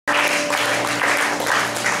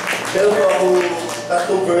Meron po akong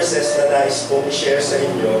tatlong verses na nais kong i-share sa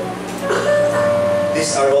inyo.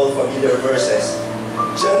 These are all familiar verses.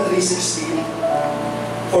 John 3:16.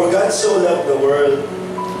 For God so loved the world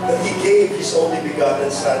that He gave His only begotten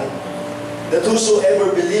Son, that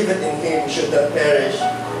whosoever believeth in Him should not perish,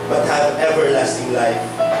 but have everlasting life.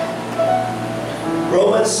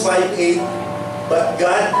 Romans 5:8. But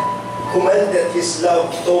God commended His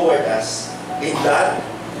love toward us, in that,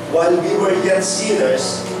 while we were yet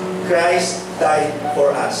sinners, Christ died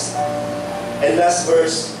for us. And last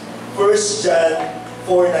verse, 1 John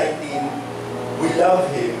 4:19. We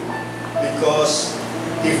love Him because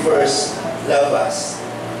He first loved us.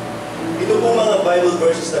 Ito po mga Bible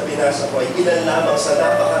verses na pinasa ko ay ilan lamang sa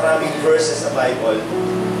napakaraming verses sa Bible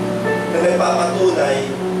na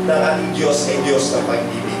nagpapatunay na ang ating Diyos ay Diyos ng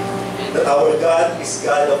pag-ibig. That our God is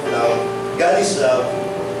God of love. God is love.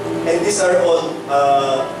 And these are all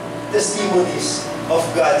testimonies of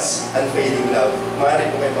God's unfailing love. Maaari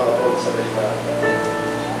po kayo makaprog sa balita.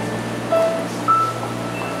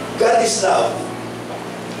 God is love.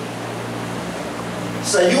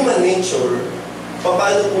 Sa human nature,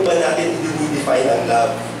 paano po ba natin i-define ang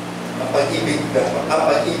love? Ang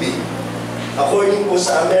pag-ibig. According po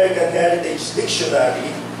sa American Heritage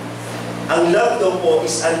Dictionary, ang love daw po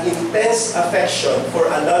is an intense affection for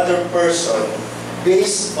another person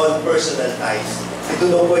based on personal ties. Ito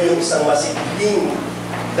daw po yung isang masigling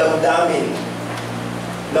damdamin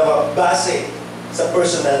na base sa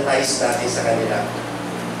personal ties natin sa kanila.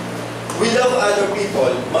 We love other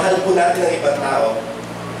people. Mahal po natin ang ibang tao.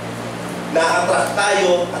 Na-attract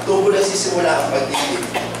tayo at doon po nagsisimula ang pag-ibig.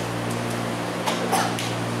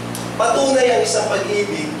 Patunay ang isang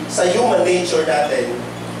pag-ibig sa human nature natin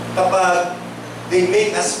kapag they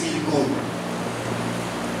make us feel good.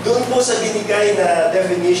 Doon po sa binigay na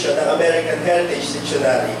definition ng American Heritage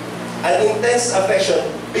Dictionary, an intense affection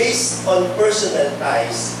based on personal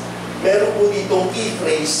ties, meron po ditong key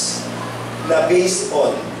phrase na based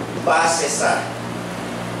on, base sa.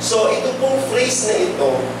 So ito pong phrase na ito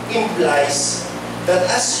implies that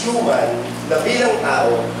as human, na bilang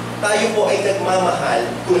tao, tayo po ay nagmamahal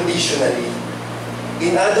conditionally.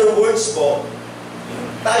 In other words po,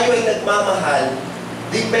 tayo ay nagmamahal,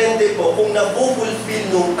 depende po kung napupulfill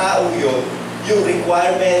ng tao yun, yung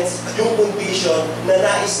requirements, yung condition na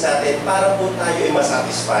nais natin para po tayo ay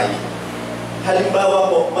masatisfy.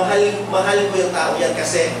 Halimbawa po, mahal ko yung tao yan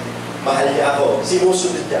kasi mahal niya ako,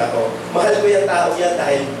 sinusunod niya ako. Mahal ko yung tao yan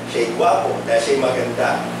dahil siya'y gwapo, dahil siya'y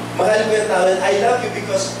maganda. Mahal ko yung tao yan, I love you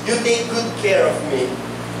because you take good care of me.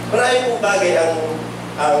 Marami pong bagay ang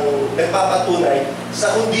nagpapatunay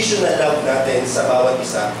sa conditional love natin sa bawat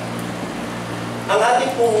isa. Ang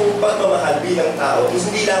ating pong pagmamahal bilang tao is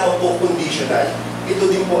hindi lamang po conditional. Ito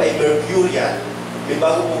din po ay mercurial. May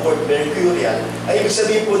bago po word mercurial. Ang ibig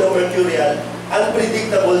sabihin po ng mercurial,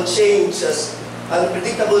 unpredictable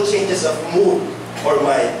changes of mood or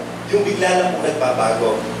mind. Yung bigla lang po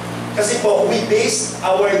nagbabago. Kasi po, we base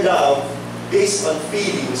our love based on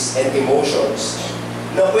feelings and emotions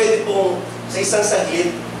na pwede pong sa isang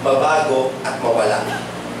saglit, mabago at mawala.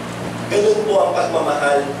 Ganun po ang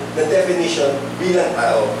pagmamahal na definition bilang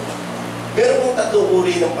tao. Meron pong tatlong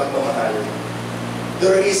uri ng pagmamahal.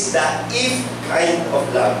 There is the if kind of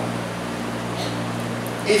love.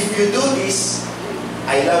 If you do this,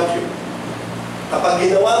 I love you. Kapag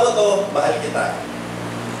ginawa mo to, mahal kita.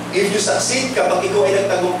 If you succeed, kapag ikaw ay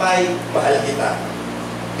nagtagumpay, mahal kita.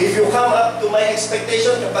 If you come up to my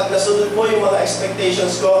expectation, kapag nasunod mo yung mga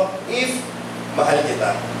expectations ko, if, mahal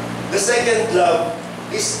kita. The second love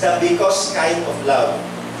is the because kind of love.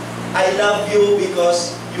 I love you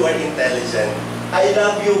because you are intelligent. I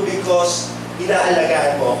love you because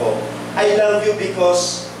inaalagaan mo ako. I love you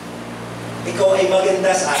because ikaw ay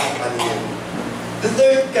maganda sa aking paningin. The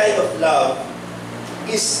third kind of love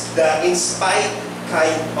is the in spite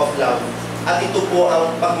kind of love. At ito po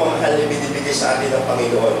ang pagmamahal na binibigay sa atin ng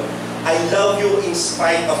Panginoon. I love you in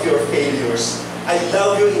spite of your failures. I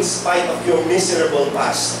love you in spite of your miserable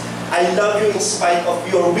past. I love you in spite of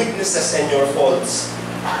your weaknesses and your faults.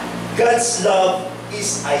 God's love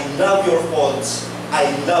is I love your faults, I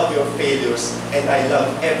love your failures, and I love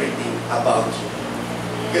everything about you.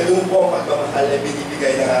 Ganun po ang pagmamahal na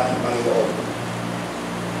binibigay ng ating Panginoon.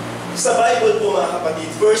 Sa Bible po mga kapatid,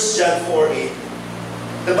 1 John 4:8,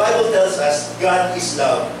 the Bible tells us God is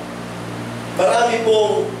love. Marami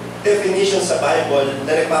pong definition sa Bible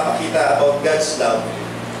na nagpapakita about God's love.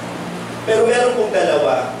 Pero meron pong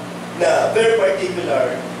dalawa na very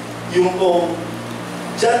particular, yung pong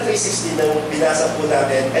John 3:16 na binasa po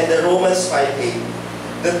natin and the Romans 5:8,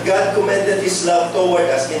 that God commended His love toward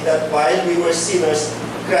us in that while we were sinners,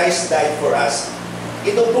 Christ died for us.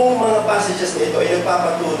 Ito pong mga passages na ito ay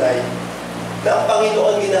nagpapatunay na ang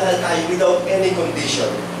Panginoon minahal tayo without any condition.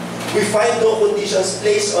 We find no conditions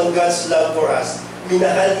placed on God's love for us.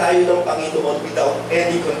 Minahal tayo ng Panginoon without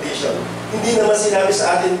any condition. Hindi naman sinabi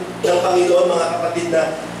sa atin ng Panginoon, mga kapatid,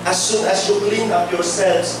 na as soon as you clean up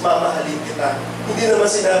yourselves, mamahalin kita. Hindi naman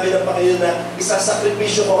sinabi ng Panginoon na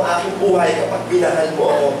isasakripisyo ko ang aking buhay kapag minahal mo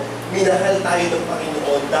ako. Minahal tayo ng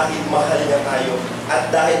Panginoon dahil mahal niya tayo at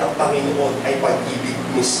dahil ang Panginoon ay pag-ibig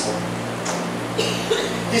mismo.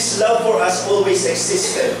 His love for us always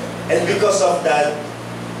existed, and because of that,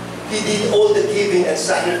 He did all the giving and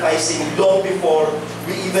sacrificing long before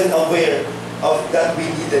we even aware of that we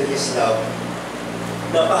needed His love.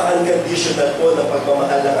 Napaka-unconditional po ng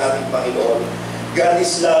pagmamahal ng ating Panginoon. God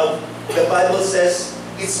is love. The Bible says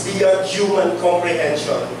it's beyond human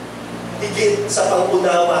comprehension. Higit sa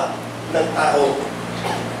pangunawa ng tao.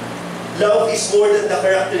 Love is more than the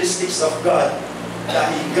characteristics of God,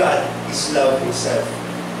 dahil God is love Himself.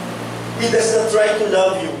 He does not try to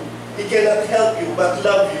love you. He cannot help you but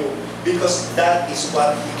love you because that is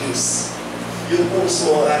what He is. Yun po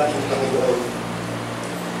mismo ang ating Panginoon.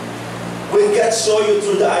 When God saw you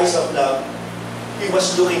through the eyes of love, He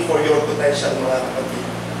was looking for your potential, mga kapatid.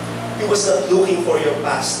 He was not looking for your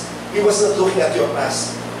past. He was not looking at your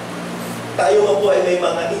past. Tayo nga po ay may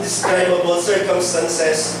mga indescribable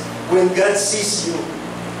circumstances. When God sees you,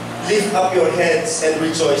 lift up your heads and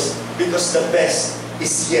rejoice because the best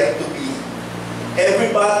is yet to be.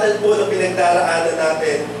 Every battle po na pinagdaraanan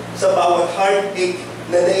natin, sa bawat heartache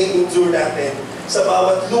na nai-endure natin, sa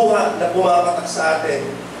bawat luha na pumapatak sa atin,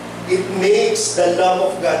 it makes the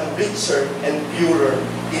love of God richer and purer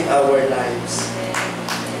in our lives.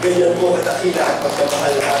 Ganyan po katakila at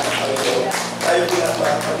pagkamahal na ating Panginoon. Tayo po lahat,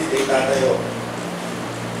 mga kapatid, ay tatayo.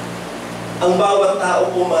 Ang bawat tao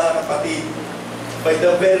po, mga kapatid, by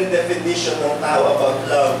the very definition ng tao about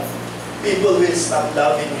love, people will stop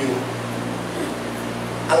loving you.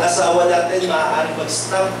 Ang asawa natin maaaring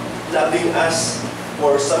mag-stop loving us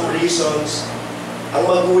for some reasons. Ang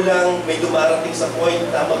magulang, may dumarating sa point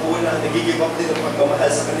na magulang nagiging up din ng pagmamahal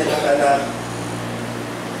sa kanilang anak.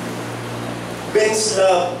 Men's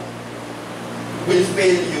love will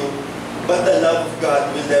fail you, but the love of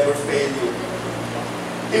God will never fail you.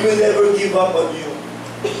 He will never give up on you.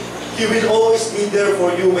 He will always be there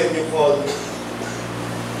for you when you fall.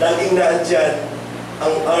 Laging naandyan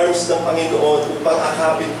ang arms ng Panginoon upang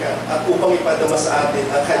akapit ka at upang ipadama sa atin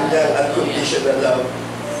ang kanyang unconditional love.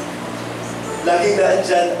 Laging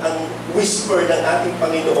naandyan ang whisper ng ating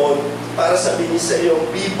Panginoon para sabihin sa iyo,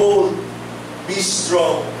 be bold, be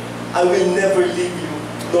strong, I will never leave you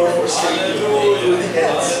nor forsake you to the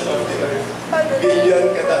ends of the earth.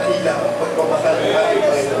 Ganyan kadakila ang pagmamahal ng ating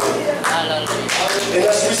Panginoon. And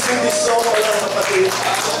as we sing this song, mga kapatid,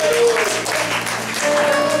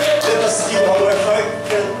 let us give our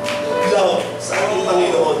heartfelt love sa ating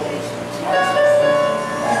Panginoon.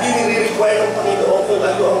 Hindi nire-require ng Panginoon kung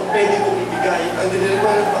ano ang pwede kong ibigay. Ang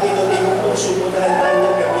nire-require ng Panginoon ay yung puso mo na handa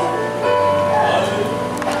niya kami.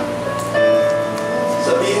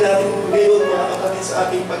 Sabihin natin ngayon, mga kapatid, sa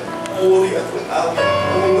ating pag-uri at pag-awit,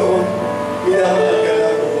 Panginoon, minamahal ka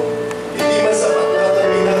namin. Hindi man sapat lahat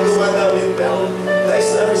ang ginagawa namin, pero nais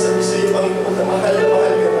namin sabihin sa iyo, Panginoon, na mahal ka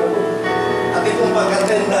namin. At itong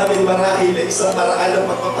pag-attend namin marahil ay isang paraan ng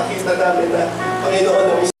pagpapakita namin na, Panginoon,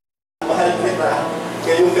 na mahal kita.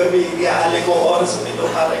 Ngayong gabi, iaali ko ang oras mo ito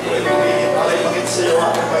para ipakita sa iyo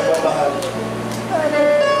ang pagmamahal.